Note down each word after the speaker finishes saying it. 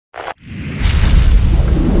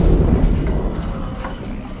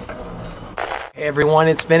Everyone,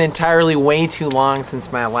 it's been entirely way too long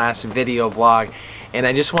since my last video blog, and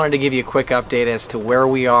I just wanted to give you a quick update as to where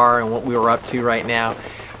we are and what we were up to right now.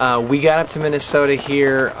 We got up to Minnesota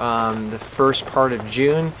here the first part of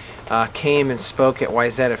June, came and spoke at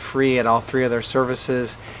Wayzata Free at all three of their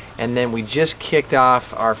services, and then we just kicked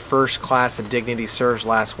off our first class of Dignity Serves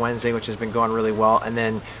last Wednesday, which has been going really well. And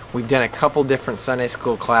then we've done a couple different Sunday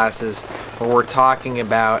school classes where we're talking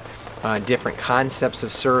about different concepts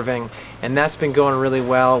of serving, and that's been going really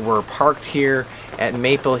well. We're parked here at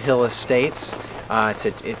Maple Hill Estates.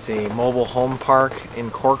 It's a mobile home park in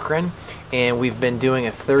Corcoran, and we've been doing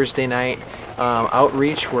a Thursday night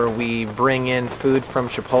outreach where we bring in food from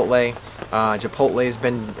Chipotle. Chipotle's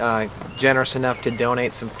been generous enough to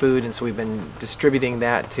donate some food, and so we've been distributing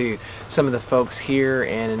that to some of the folks here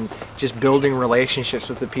and just building relationships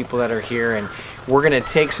with the people that are here. And we're going to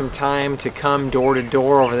take some time to come door to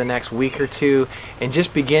door over the next week or two and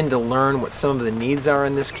just begin to learn what some of the needs are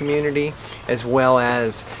in this community, as well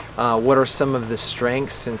as what are some of the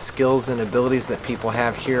strengths and skills and abilities that people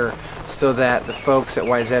have here, so that the folks at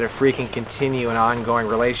Wayzata Free can continue an ongoing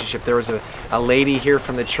relationship. There was a lady here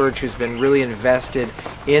from the church who's been really invested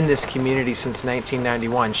in this community since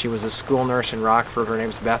 1991. She was a school nurse in Rockford. Her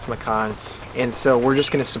name's Beth McCon. And so we're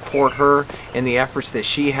just going to support her in the efforts that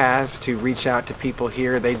she has to reach out to people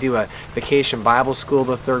here. They do a vacation Bible school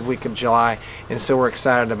the third week of July, and so we're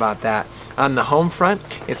excited about that. On the home front,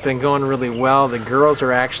 it's been going really well. The girls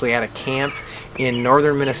are actually at a camp in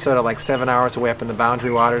northern Minnesota, like 7 hours away up in the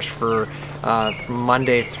Boundary Waters from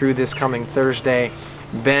Monday through this coming Thursday.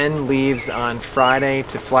 Ben leaves on Friday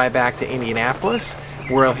to fly back to Indianapolis,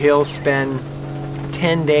 where he'll spend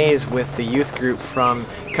 10 days with the youth group from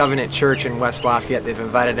Covenant Church in West Lafayette. They've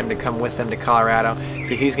invited him to come with them to Colorado,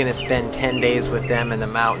 so he's going to spend 10 days with them in the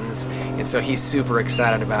mountains, and so he's super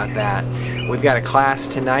excited about that. We've got a class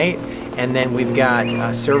tonight, and then we've got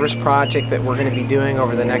a service project that we're going to be doing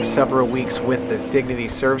over the next several weeks with the Dignity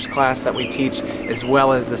Serves class that we teach, as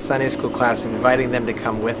well as the Sunday school class, inviting them to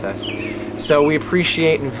come with us. So we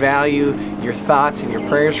appreciate and value your thoughts and your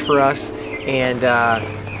prayers for us,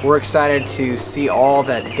 and we're excited to see all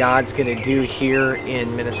that God's going to do here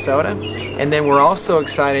in Minnesota. And then we're also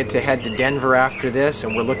excited to head to Denver after this,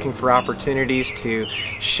 and we're looking for opportunities to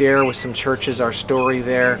share with some churches our story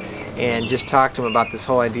there and just talk to them about this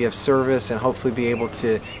whole idea of service, and hopefully be able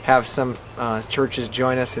to have some churches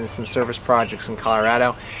join us in some service projects in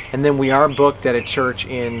Colorado. And then we are booked at a church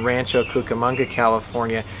in Rancho Cucamonga,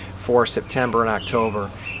 California for September and October,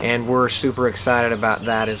 and we're super excited about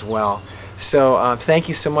that as well. So thank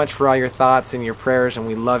you so much for all your thoughts and your prayers, and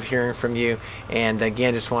we love hearing from you. And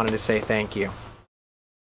again, just wanted to say thank you.